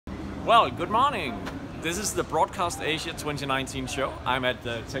Well, good morning. This is the Broadcast Asia 2019 show. I'm at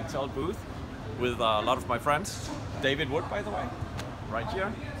the Techtel Booth with a lot of my friends. David Wood, by the way, right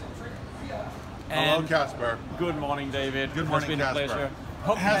here. Hello, Casper. Good morning, David. Good morning, It's been a pleasure.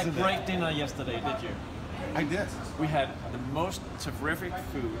 Hope you had a great dinner yesterday, did you? I did. We had the most terrific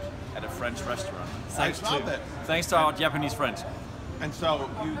food at a French restaurant. Thanks to our Japanese friends. And so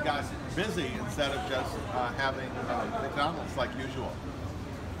you got busy instead of just having McDonald's like usual.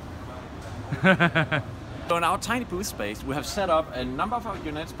 So in our tiny booth space, we have set up a number of our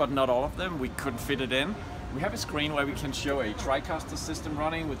units, but not all of them. We couldn't fit it in. We have a screen where we can show a TriCaster system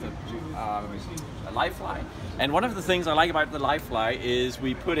running with a Live Fly. And one of the things I like about the Live Fly is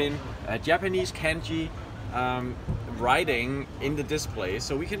we put in Japanese Kanji writing in the display,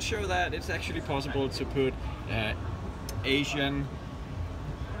 so we can show that it's actually possible to put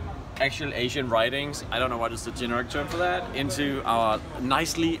actual Asian writings, I don't know what is the generic term for that, into our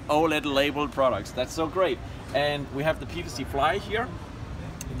nicely OLED labeled products. That's so great. And we have the PTZ Fly here.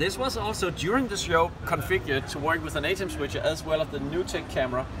 This was also during the show configured to work with an ATEM switcher as well as the NewTek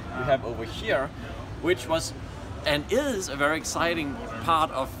camera we have over here, which was and is a very exciting part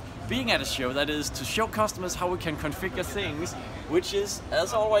of being at a show, that is to show customers how we can configure things, which is,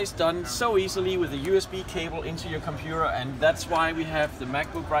 as always, done so easily with a USB cable into your computer. And that's why we have the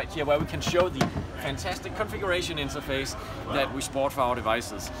MacBook right here, where we can show the fantastic configuration interface that we sport for our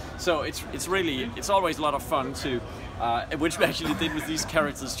devices. So it's always a lot of fun to, which we actually did with these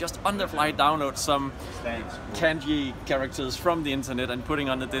characters, just on the fly download some Kanji characters from the internet and putting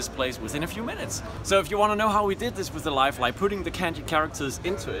on the displays within a few minutes. So if you want to know how we did this with the Live Fly, putting the Kanji characters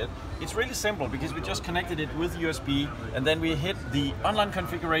into it, it's really simple because we just connected it with USB and then we hit the online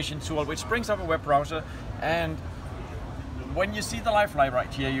configuration tool, which brings up a web browser. And when you see the Live Fly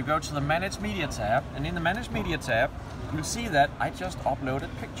right here, you go to the Manage Media tab, and in the Manage Media tab, you'll see that I just uploaded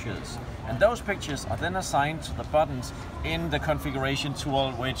pictures. And those pictures are then assigned to the buttons in the configuration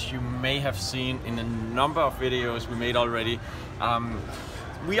tool, which you may have seen in a number of videos we made already.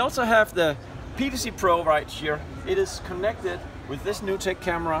 We also have the PTZ Pro right here. It is connected with this NewTek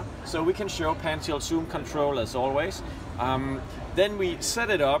camera, so we can show pan-tilt zoom control as always. Then we set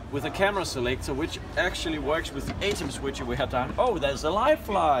it up with a camera selector, which actually works with the ATEM switcher we had done. Oh, there's a Live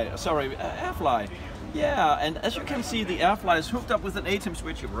Fly, sorry, AirFly. Yeah, and as you can see, the AirFly is hooked up with an ATEM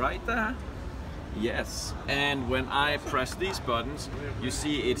switcher right there. Yes, and when I press these buttons, you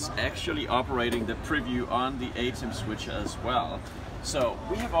see it's actually operating the preview on the ATEM switcher as well. So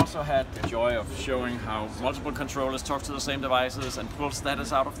we have also had the joy of showing how multiple controllers talk to the same devices and pull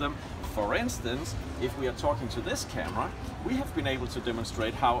status out of them. For instance, if we are talking to this camera, we have been able to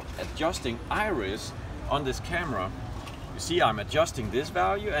demonstrate how adjusting iris on this camera, you see I'm adjusting this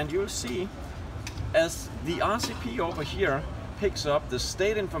value, and you'll see as the RCP over here picks up the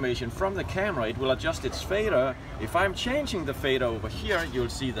state information from the camera, it will adjust its fader. If I'm changing the fader over here, you'll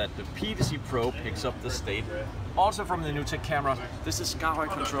see that the PTZ Pro picks up the state also from the NewTek camera. This is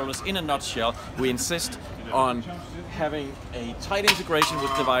SKAARHOJ controllers in a nutshell. We insist on having a tight integration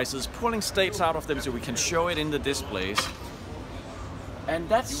with devices, pulling states out of them so we can show it in the displays. And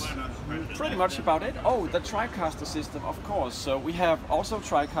that's pretty much about it. Oh, the TriCaster system, of course. So we have also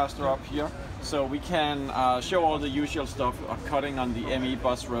TriCaster up here, so we can show all the usual stuff of cutting on the ME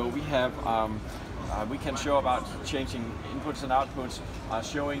bus row. We have we can show about changing inputs and outputs,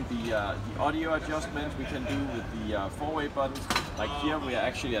 showing the audio adjustments we can do with the four-way buttons. Like here, we are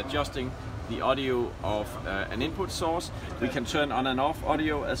actually adjusting the audio of an input source. We can turn on and off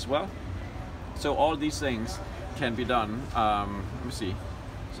audio as well. So all these things can be done. Let me see.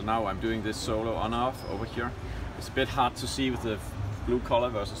 So now I'm doing this solo on-off over here. It's a bit hard to see with the blue color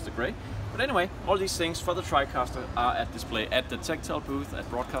versus the gray. But anyway, all these things for the TriCaster are at display at the Techtel booth at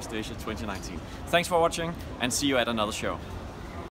Broadcast Asia 2019. Thanks for watching and see you at another show.